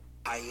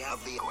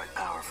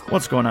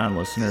What's going on,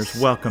 listeners?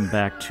 Welcome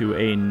back to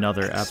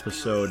another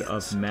episode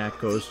of Matt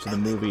Goes to the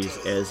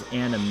Movies, as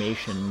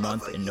Animation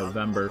Month in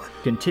November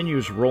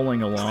continues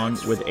rolling along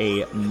with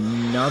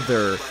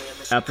another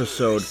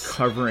episode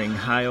covering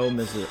Hayao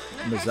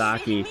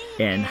Miyazaki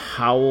and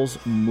Howl's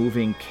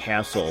Moving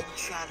Castle.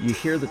 You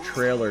hear the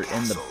trailer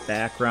in the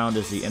background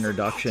as the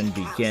introduction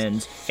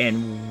begins,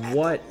 and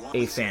what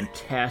a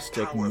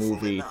fantastic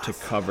movie to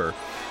cover.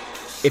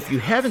 If you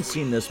haven't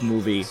seen this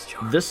movie,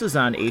 this is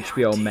on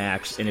HBO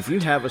Max, and if you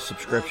have a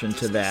subscription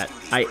to that,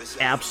 I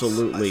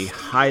absolutely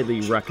highly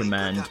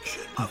recommend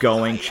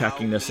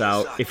checking this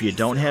out. If you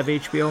don't have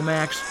HBO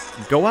Max,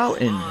 go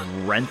out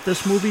and rent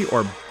this movie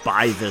or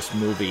buy this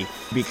movie,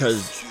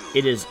 because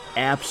it is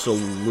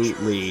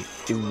absolutely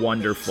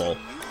wonderful.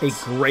 A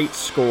great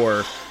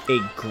score, a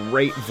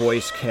great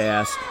voice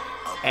cast,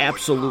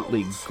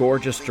 absolutely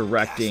gorgeous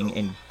directing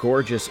and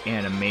gorgeous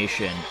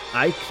animation.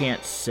 I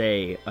can't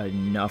say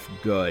enough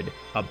good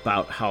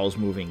about Howl's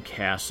Moving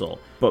Castle.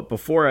 But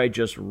before I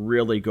just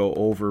really go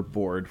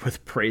overboard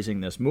with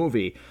praising this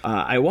movie,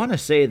 I want to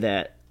say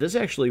that this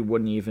actually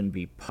wouldn't even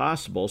be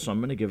possible, so I'm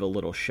going to give a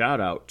little shout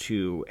out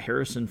to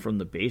Harrison from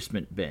the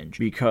Basement Binge,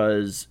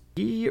 because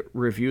he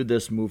reviewed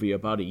this movie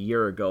about a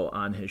year ago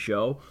on his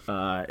show.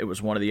 It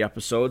was one of the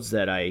episodes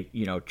that I,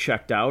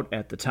 checked out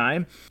at the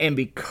time. And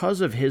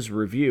because of his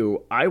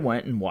review, I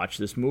went and watched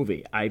this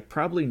movie. I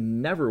probably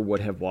never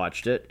would have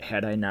watched it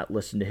had I not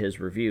listened to his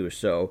review.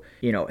 So,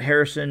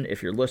 Harrison,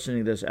 if you're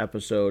listening to this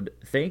episode,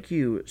 thank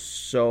you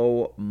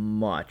so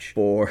much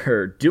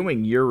for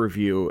doing your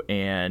review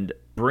and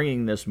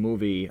bringing this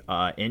movie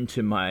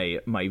into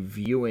my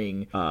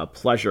viewing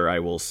pleasure, I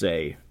will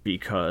say,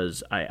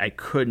 because I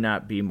could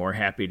not be more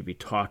happy to be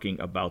talking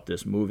about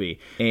this movie.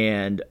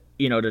 And,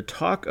 to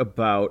talk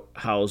about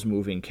Howl's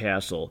Moving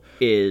Castle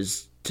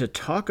is to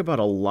talk about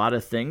a lot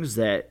of things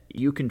that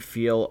you can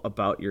feel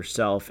about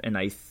yourself. And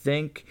I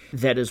think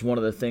that is one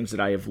of the things that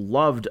I have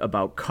loved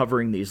about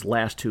covering these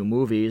last two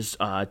movies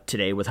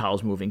today with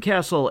Howl's Moving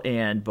Castle,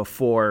 and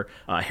before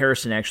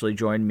Harrison actually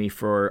joined me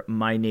for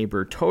My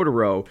Neighbor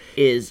Totoro,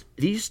 is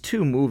these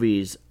two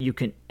movies, you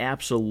can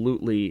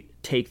absolutely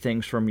take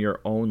things from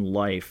your own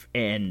life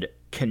and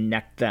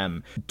connect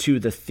them to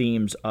the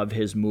themes of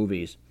his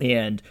movies.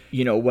 And,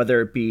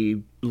 whether it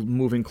be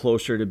moving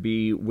closer to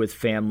be with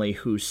family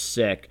who's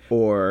sick,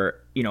 or,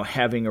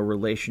 having a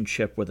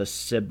relationship with a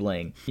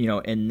sibling,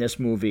 in this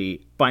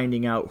movie,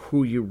 finding out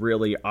who you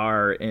really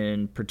are,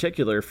 in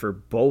particular for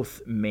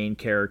both main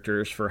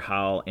characters, for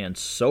Howl and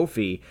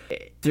Sophie.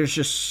 There's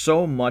just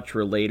so much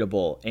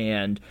relatable.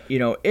 And,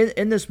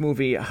 in this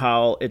movie,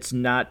 Howl, it's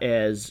not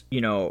as,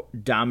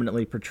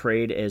 dominantly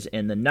portrayed as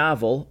in the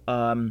novel.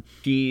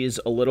 He's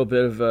a little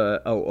bit of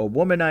a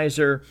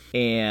womanizer,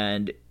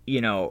 and,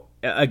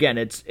 again,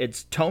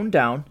 it's toned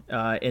down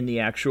in the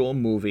actual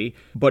movie,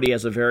 but he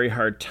has a very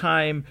hard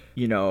time,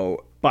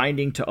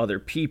 binding to other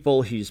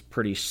people. He's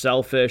pretty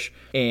selfish,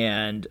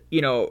 and,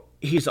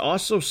 he's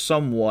also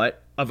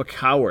somewhat of a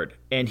coward.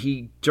 And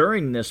he,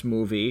 during this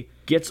movie,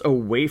 gets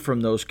away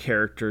from those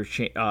character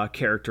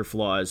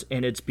flaws,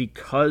 and it's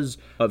because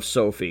of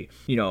Sophie.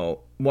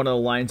 One of the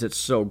lines that's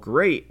so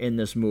great in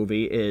this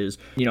movie is,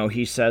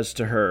 he says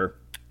to her,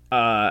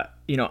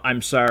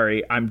 I'm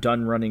sorry, I'm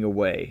done running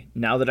away.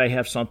 Now that I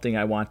have something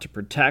I want to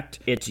protect,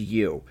 it's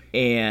you.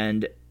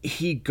 And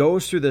he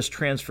goes through this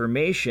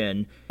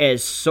transformation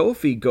as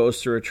Sophie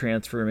goes through a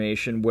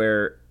transformation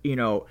where,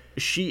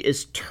 she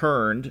is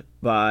turned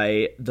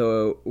by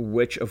the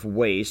Witch of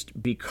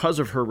Waste because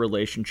of her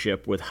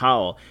relationship with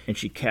Howl, and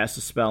she casts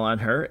a spell on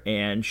her,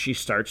 and she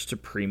starts to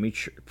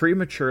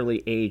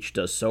prematurely age,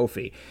 does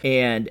Sophie.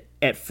 And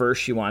at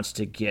first she wants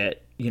to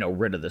get,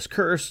 rid of this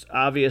curse,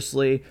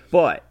 obviously,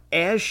 but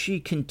as she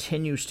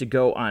continues to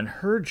go on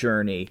her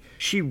journey,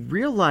 she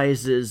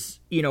realizes,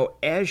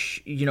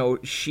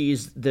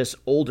 she's this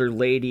older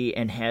lady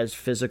and has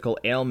physical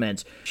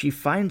ailments, she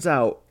finds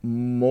out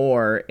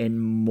more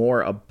and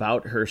more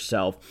about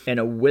herself, and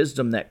a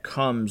wisdom that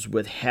comes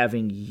with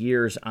having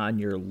years on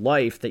your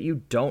life that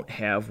you don't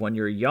have when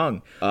you're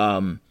young.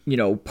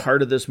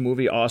 Part of this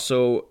movie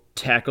also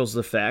tackles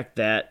the fact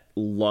that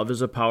love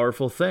is a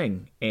powerful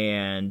thing,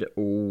 and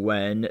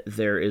when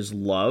there is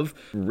love,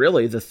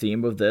 really the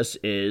theme of this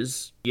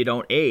is you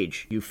don't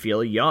age, you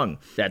feel young.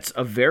 That's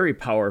a very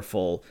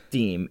powerful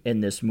theme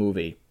in this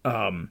movie.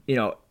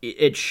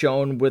 It's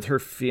shown with her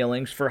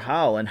feelings for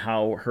Howl and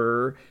how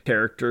her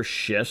character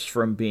shifts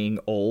from being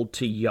old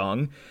to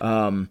young,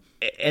 and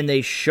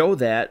they show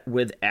that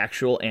with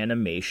actual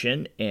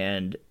animation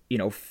and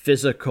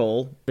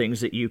physical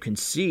things that you can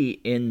see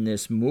in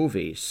this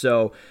movie.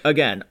 So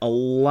again, a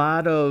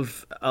lot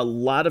of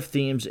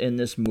themes in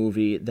this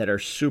movie that are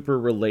super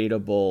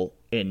relatable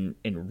in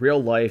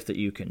real life that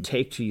you can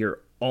take to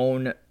your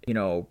own,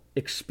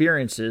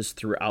 experiences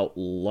throughout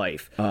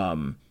life.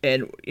 And,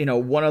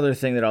 one other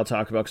thing that I'll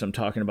talk about, because I'm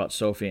talking about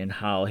Sophie and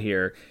Howl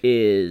here,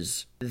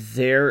 is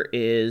there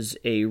is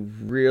a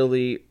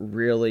really,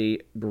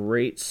 really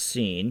great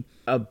scene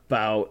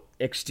about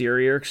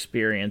exterior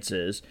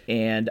experiences,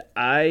 and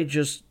I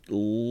just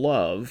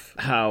love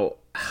how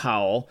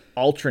Howl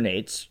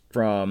alternates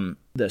from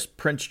this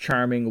Prince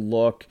Charming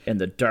look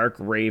and the Dark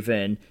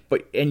Raven,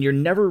 and you're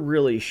never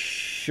really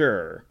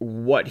sure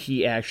what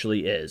he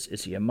actually is.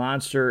 Is he a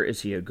monster?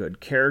 Is he a good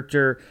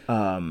character?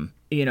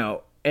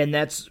 And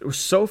that's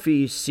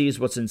Sophie sees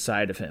what's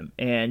inside of him,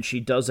 and she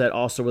does that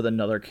also with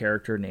another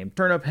character named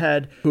Turnip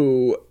Head,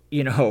 who,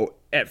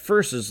 at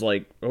first is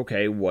like,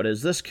 okay, what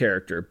is this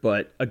character?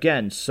 But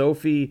again,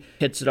 Sophie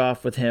hits it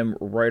off with him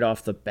right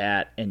off the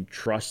bat and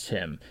trusts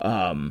him.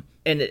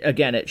 And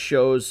it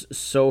shows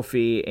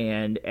Sophie,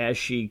 and as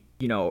she,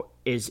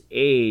 is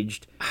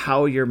aged,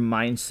 how your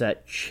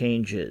mindset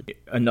changes.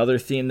 Another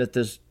theme that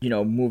this,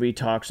 movie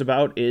talks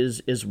about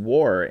is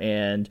war.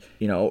 And,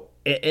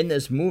 in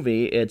this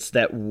movie, it's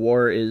that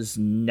war is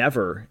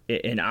never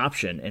an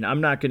option. And I'm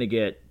not going to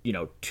get,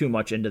 too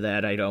much into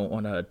that. I don't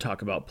want to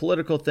talk about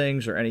political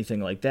things or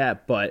anything like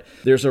that. But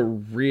there's a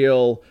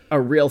real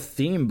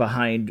theme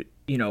behind,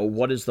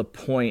 what is the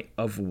point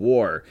of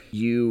war?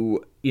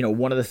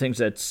 One of the things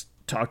that's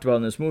talked about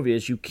in this movie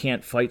is you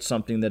can't fight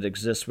something that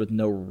exists with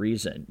no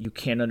reason. You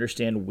can't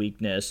understand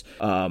weakness.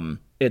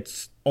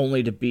 It's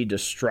only to be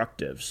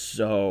destructive.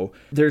 So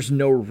there's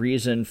no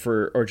reason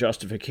or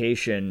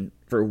justification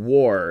for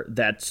war.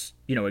 That's,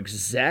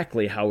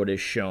 exactly how it is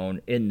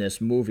shown in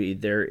this movie.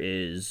 There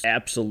is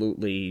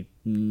absolutely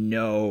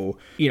no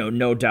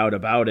doubt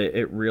about it.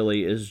 It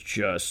really is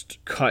just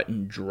cut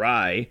and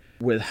dry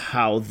with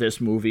how this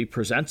movie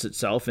presents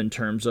itself in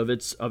terms of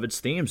its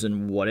themes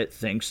and what it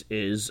thinks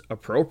is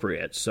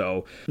appropriate.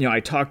 So, I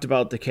talked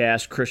about the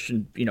cast.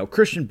 Christian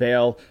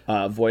Bale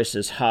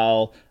voices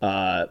Howl.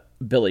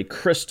 Billy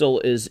Crystal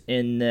is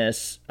in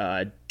this.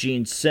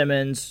 Gene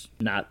Simmons,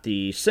 not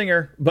the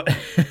singer, but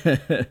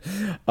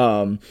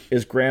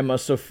is Grandma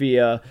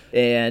Sophia,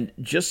 and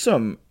just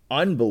some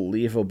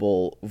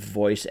unbelievable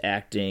voice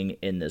acting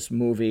in this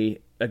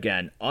movie.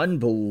 Again,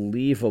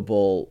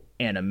 unbelievable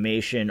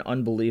animation,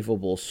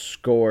 unbelievable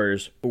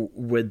scores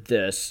with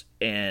this,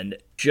 and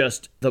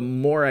just the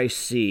more I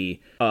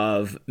see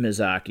of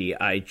Miyazaki,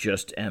 I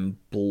just am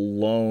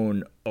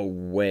blown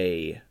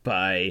away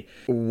by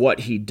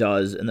what he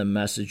does and the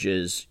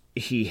messages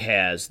he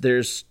has.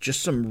 There's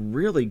just some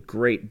really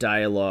great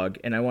dialogue,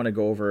 and I want to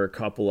go over a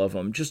couple of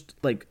them, just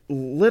like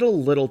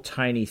little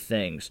tiny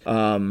things.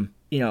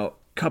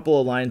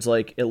 Couple of lines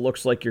like, "It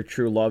looks like your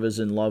true love is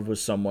in love with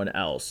someone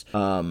else.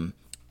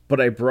 But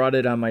I brought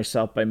it on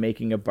myself by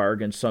making a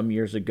bargain some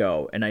years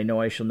ago, and I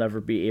know I shall never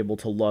be able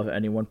to love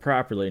anyone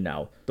properly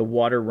now. The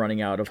water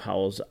running out of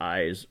Howl's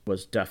eyes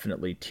was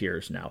definitely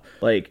tears now."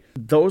 Like,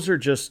 those are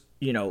just,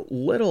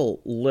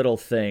 little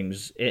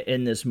things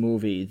in this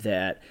movie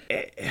that,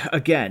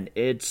 again,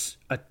 it's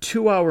a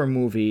 2-hour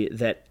movie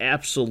that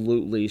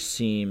absolutely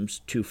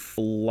seems to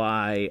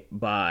fly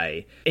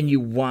by, and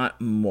you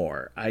want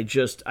more.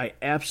 I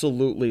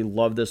absolutely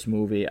love this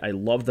movie. I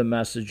love the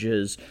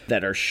messages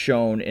that are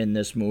shown in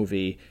this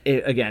movie.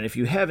 Again, if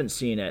you haven't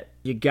seen it,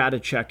 you got to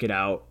check it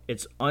out.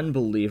 It's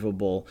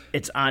unbelievable.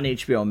 It's on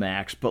HBO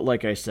Max, but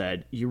like I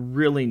said, you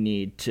really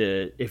need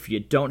to, if you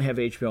don't have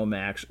HBO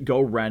Max, go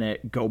rent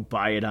it, go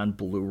buy it on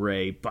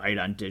Blu-ray, buy it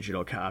on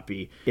digital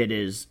copy. It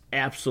is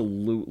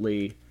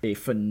absolutely a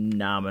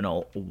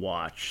phenomenal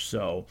watch.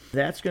 So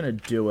that's going to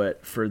do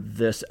it for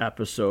this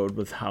episode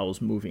with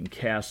Howl's Moving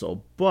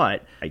Castle,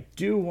 but I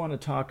do want to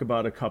talk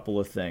about a couple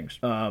of things.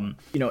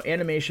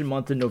 Animation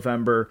month in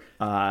November,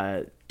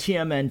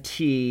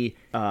 TMNT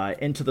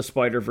Into the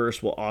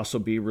Spider-Verse will also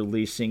be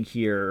releasing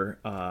here.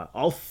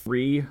 All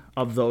three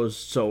of those,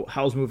 so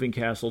Howl's Moving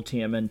Castle,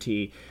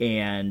 TMNT,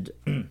 and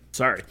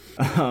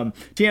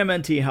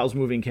TMNT, Howl's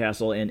Moving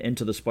Castle, and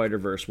Into the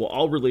Spider-Verse will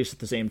all release at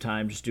the same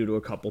time just due to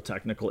a couple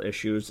technical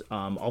issues.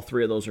 All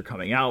three of those are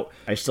coming out.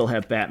 I still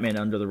have Batman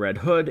Under the Red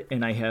Hood,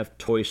 and I have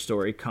Toy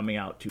Story coming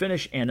out to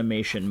finish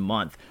Animation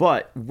Month.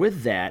 But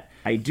with that,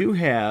 I do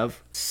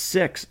have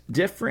 6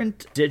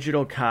 different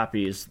digital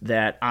copies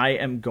that I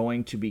am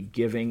going to be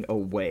giving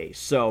away.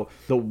 So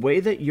the way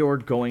that you're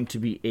going to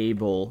be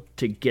able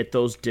to get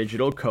those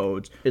digital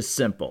codes is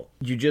simple.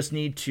 You just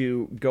need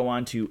to go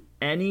onto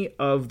any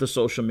of the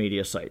social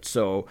media sites.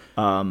 So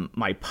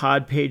my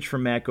pod page for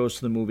Matt Goes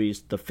to the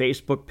Movies, the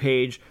Facebook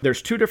page.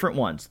 There's 2 different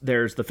ones.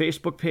 There's the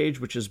Facebook page,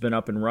 which has been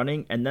up and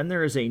running, and then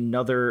there is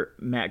another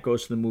Matt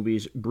Goes to the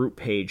Movies group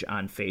page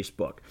on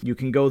Facebook. You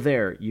can go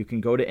there. You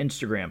can go to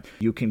Instagram.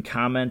 You can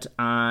comment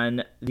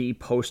on the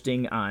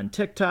posting on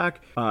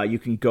TikTok. You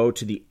can go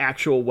to the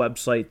actual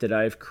website that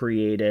I've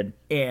created,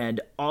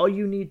 and all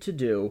you need to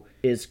do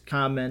is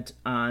comment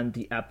on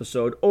the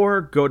episode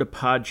or go to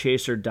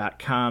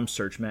podchaser.com,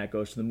 search Matt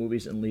Goes to the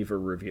Movies, and leave a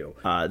review.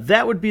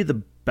 That would be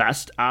the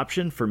best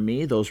option for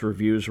me. Those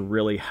reviews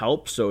really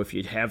help. So if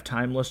you have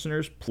time,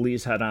 listeners,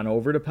 please head on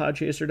over to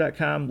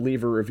podchaser.com,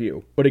 leave a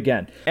review. But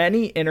again,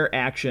 any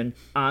interaction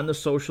on the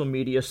social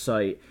media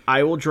site,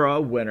 I will draw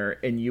a winner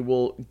and you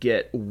will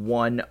get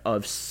one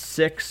of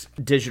 6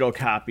 digital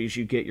copies.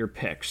 You get your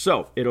pick.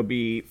 So it'll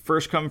be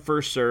first come,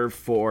 first serve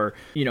for,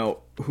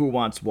 who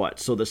wants what.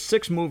 So the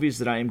 6 movies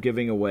that I am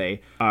giving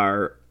away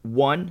are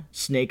 1,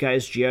 Snake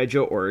Eyes G.I.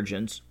 Joe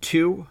Origins,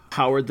 2,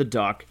 Howard the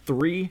Duck,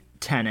 3,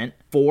 Tenet,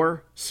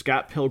 4,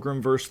 Scott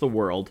Pilgrim vs. the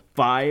World,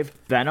 5,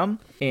 Venom,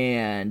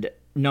 and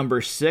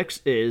number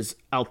 6 is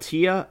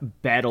Altea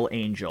Battle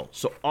Angel.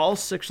 So all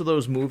 6 of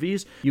those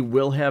movies, you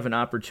will have an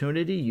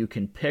opportunity. You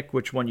can pick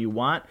which one you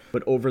want,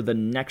 but over the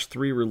next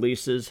 3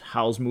 releases,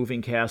 Howl's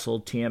Moving Castle,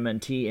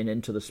 TMNT, and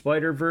Into the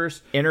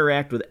Spider-Verse,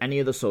 interact with any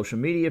of the social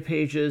media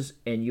pages,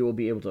 and you will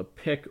be able to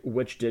pick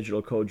which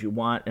digital code you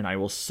want, and I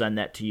will send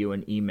that to you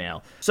in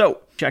email.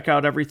 So check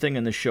out everything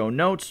in the show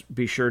notes.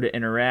 Be sure to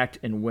interact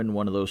and win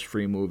one of those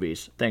free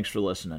movies. Thanks for listening.